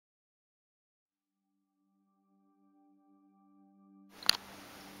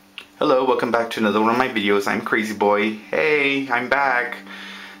Hello, welcome back to another one of my videos. I'm Crazy Boy. Hey, I'm back.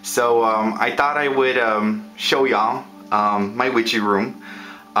 So I thought I would show y'all my witchy room,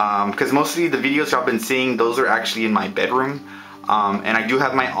 because mostly the videos y'all been seeing, those are actually in my bedroom, and I do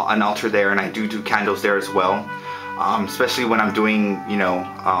have an altar there, and I do candles there as well. Especially when I'm doing, you know,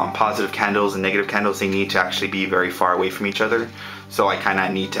 positive candles and negative candles, they need to actually be very far away from each other. So I kind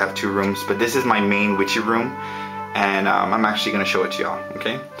of need to have two rooms, but this is my main witchy room, and I'm actually going to show it to y'all,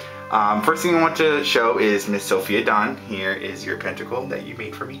 okay? First thing I want to show is Miss Sophia Dawn. Here is your pentacle that you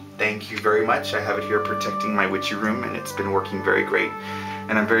made for me. Thank you very much. I have it here protecting my witchy room, and it's been working very great.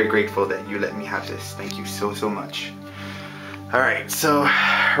 And I'm very grateful that you let me have this. Thank you so much. Alright, so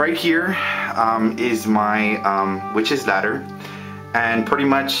right here is my witch's ladder. And pretty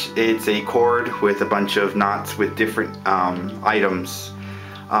much it's a cord with a bunch of knots with different items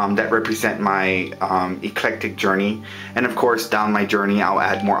that represent my eclectic journey. And of course, down my journey, I'll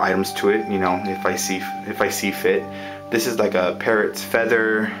add more items to it, you know, if I see fit. This is like a parrot's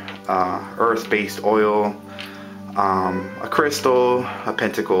feather, earth-based oil, a crystal, a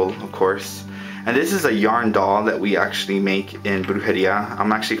pentacle, of course. And this is a yarn doll that we actually make in Brujeria.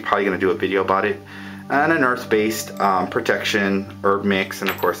 I'm actually probably going to do a video about it. And an earth-based protection, herb mix, and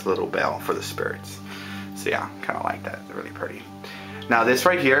of course a little bell for the spirits. So yeah, kind of like that. It's really pretty. Now this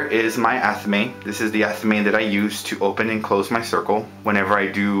right here is my athame. This is the athame that I use to open and close my circle whenever I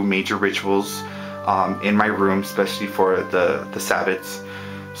do major rituals in my room, especially for the Sabbats.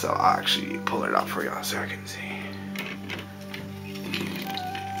 So I'll actually pull it up for y'all so I can see.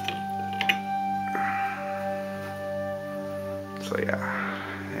 So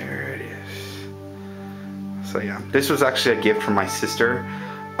yeah, there it is. So yeah, this was actually a gift from my sister.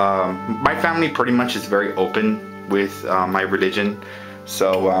 My family pretty much is very open with my religion,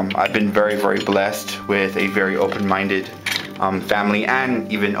 so I've been very blessed with a very open-minded family and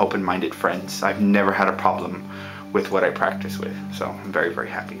even open-minded friends. I've never had a problem with what I practice with, so I'm very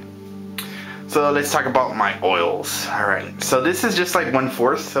happy. So let's talk about my oils. Alright, so this is just like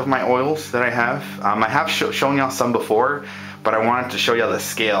 1/4 of my oils that I have. I have shown y'all some before, but I wanted to show y'all the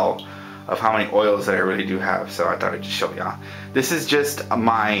scale of how many oils that I really do have, so I thought I'd just show y'all. This is just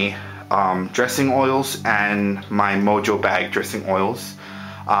my dressing oils and my Mojo bag dressing oils.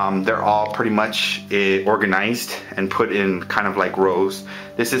 They're all pretty much organized and put in kind of like rows.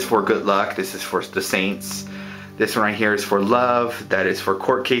 This is for good luck, this is for the saints. This one right here is for love, that is for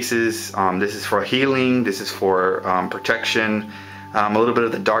court cases, this is for healing, this is for protection, a little bit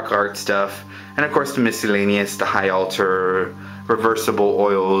of the dark art stuff, and of course the miscellaneous, the high altar, reversible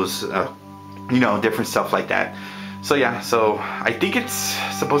oils, you know, different stuff like that. So yeah, so I think it's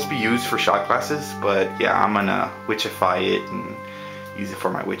supposed to be used for shot glasses, but yeah, I'm gonna witchify it and use it for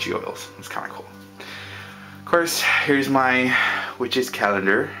my witchy oils. It's kind of cool. Of course, here's my witch's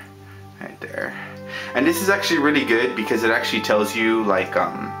calendar right there. And this is actually really good because it actually tells you like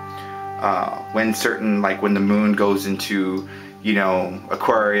when certain, like when the moon goes into, you know,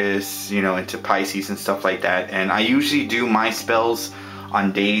 Aquarius, you know, into Pisces and stuff like that. And I usually do my spells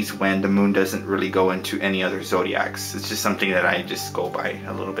on days when the moon doesn't really go into any other zodiacs. It's just something that I just go by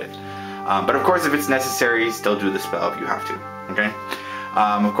a little bit. But of course, if it's necessary, still do the spell if you have to, okay?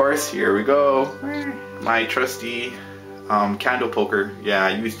 Of course, here we go. My trusty candle poker. Yeah, I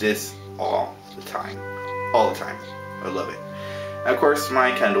use this all the time. I love it. And of course,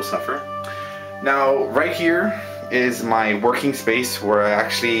 my candle snuffer. Now, right here is my working space where I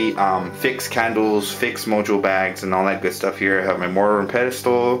actually fix candles, fix Mojo bags, and all that good stuff here. I have my mortar and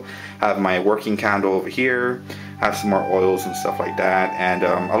pedestal, have my working candle over here, have some more oils and stuff like that. And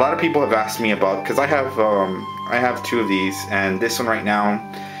a lot of people have asked me about, because I have two of these, and this one right now,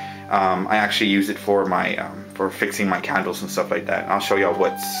 I actually use it for my for fixing my candles and stuff like that. And I'll show y'all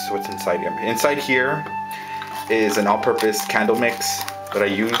what's inside here. Inside here is an all-purpose candle mix that I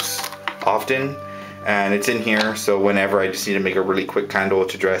use often. And it's in here, so whenever I just need to make a really quick candle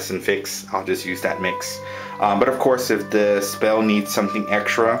to dress and fix, I'll just use that mix. But of course, if the spell needs something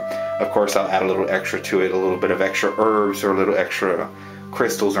extra, of course I'll add a little extra to it, a little bit of extra herbs or a little extra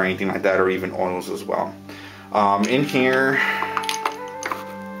crystals or anything like that, or even oils as well. In here,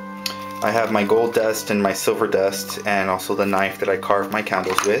 I have my gold dust and my silver dust, and also the knife that I carve my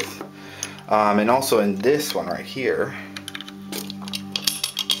candles with. And also in this one right here,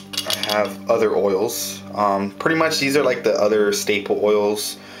 have other oils. Pretty much these are like the other staple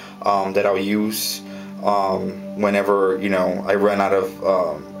oils that I'll use whenever, you know, I run out of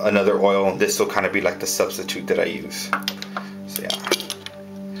another oil. This will kind of be like the substitute that I use. So yeah.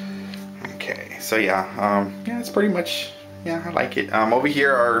 Okay, so yeah, yeah, it's pretty much, yeah, I like it. Over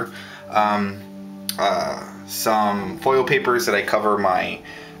here are some foil papers that I cover my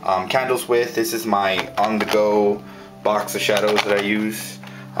candles with. This is my on-the-go box of shadows that I use.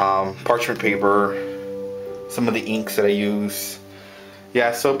 Parchment paper, some of the inks that I use.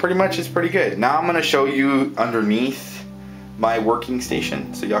 Yeah, so pretty much it's pretty good. Now I'm gonna show you underneath my working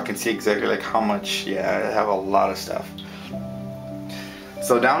station so y'all can see exactly like how much. Yeah, I have a lot of stuff.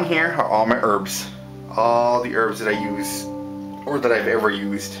 So down here are all my herbs. All the herbs that I use or that I've ever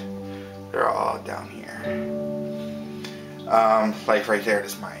used. They're all down here. Like right there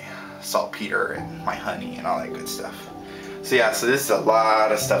is my saltpeter and my honey and all that good stuff. So yeah, so this is a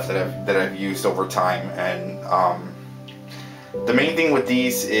lot of stuff that I've used over time, and the main thing with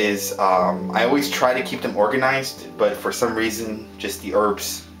these is I always try to keep them organized, but for some reason just the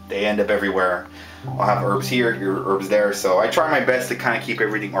herbs, they end up everywhere. I'll have herbs here, herbs there, so I try my best to kind of keep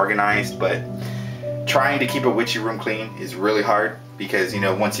everything organized, but trying to keep a witchy room clean is really hard because, you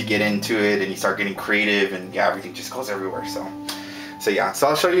know, once you get into it and you start getting creative and yeah, everything just goes everywhere. So yeah, so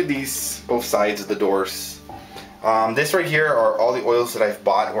I'll show you these both sides of the doors. This right here are all the oils that I've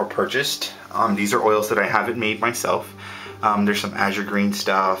bought or purchased. These are oils that I haven't made myself. There's some Azure Green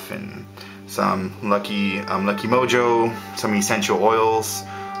stuff and some Lucky Mojo, some essential oils,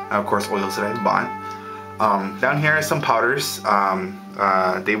 and of course oils that I've bought. Down here are some powders.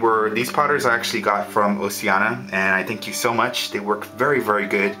 These powders I actually got from Oceana, and I thank you so much. They work very, very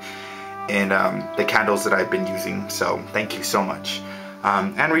good in the candles that I've been using, so thank you so much.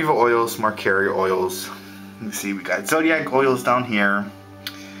 And Riva oils, more carrier oils. Let me see, we got Zodiac oils down here,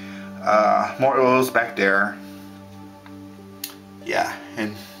 more oils back there, yeah,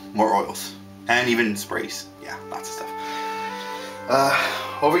 and more oils, and even sprays, yeah, lots of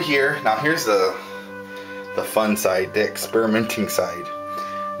stuff. Over here, now here's the fun side, the experimenting side.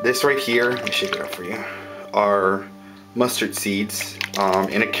 This right here, let me shake it up for you, are mustard seeds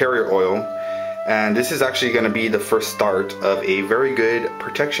in a carrier oil, and this is actually going to be the first start of a very good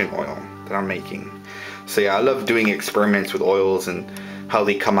protection oil that I'm making. So yeah, I love doing experiments with oils and how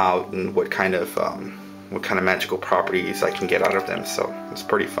they come out and what kind of magical properties I can get out of them. So it's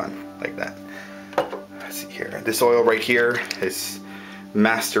pretty fun like that. Let's see here. This oil right here is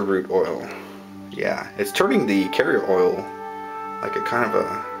Master Root oil. Yeah, it's turning the carrier oil like a kind of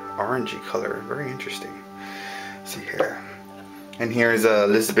a orangey color. Very interesting. Let's see here. And here's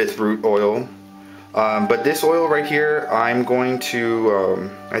Elizabeth Root oil. But this oil right here, I'm going to,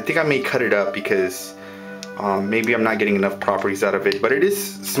 I think I may cut it up because maybe I'm not getting enough properties out of it, but it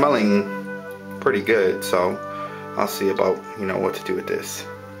is smelling pretty good, so I'll see about, you know, what to do with this.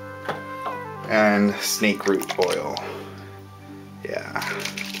 And snake root oil. Yeah,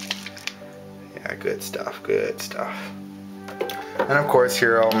 good stuff, good stuff. And of course,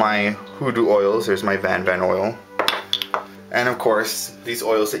 here are all my hoodoo oils. There's my Van Van oil. And of course, these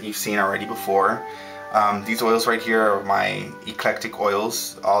oils that you've seen already before. These oils right here are my eclectic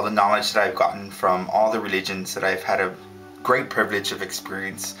oils, all the knowledge that I've gotten from all the religions that I've had a great privilege of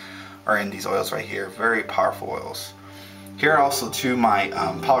experience are in these oils right here. Very powerful oils. Here are also two my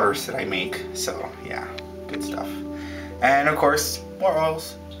powders that I make, so yeah, good stuff. And of course, more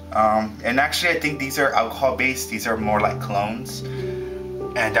oils. And actually I think these are alcohol based, these are more like colognes.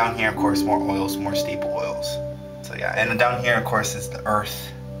 And down here of course more oils, more staple oils. So yeah, and then down here of course is the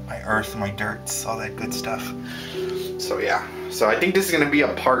earth, my dirts, all that good stuff. So yeah, so I think this is gonna be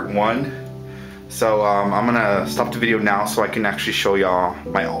a part 1. So I'm gonna stop the video now so I can actually show y'all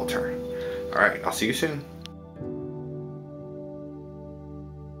my altar. Alright, I'll see you soon.